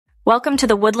Welcome to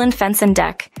the Woodland Fence and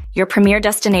Deck, your premier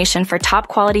destination for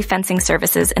top-quality fencing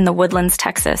services in the Woodlands,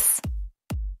 Texas.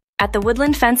 At the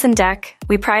Woodland Fence and Deck,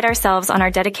 we pride ourselves on our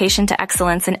dedication to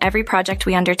excellence in every project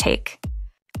we undertake.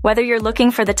 Whether you're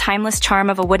looking for the timeless charm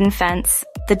of a wooden fence,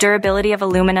 the durability of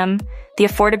aluminum, the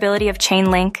affordability of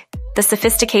chain link, the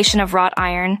sophistication of wrought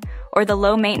iron, or the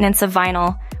low maintenance of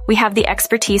vinyl, we have the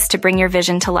expertise to bring your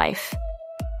vision to life.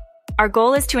 Our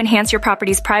goal is to enhance your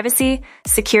property's privacy,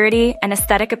 security, and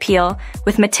aesthetic appeal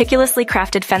with meticulously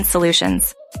crafted fence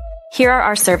solutions. Here are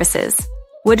our services: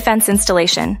 wood fence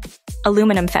installation,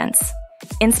 aluminum fence,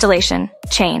 installation,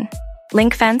 chain,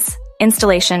 link fence,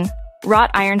 installation, wrought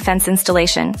iron fence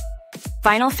installation,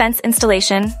 vinyl fence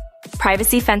installation,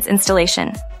 privacy fence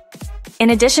installation. In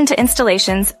addition to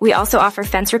installations, we also offer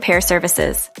fence repair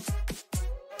services.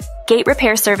 Gate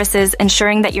repair services,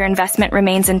 ensuring that your investment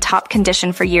remains in top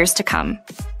condition for years to come.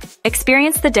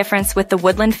 Experience the difference with the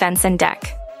Woodland Fence and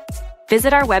Deck.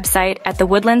 Visit our website at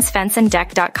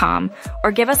thewoodlandsfenceanddeck.com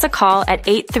or give us a call at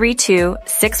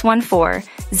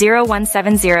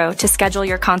 832-614-0170 to schedule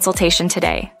your consultation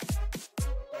today.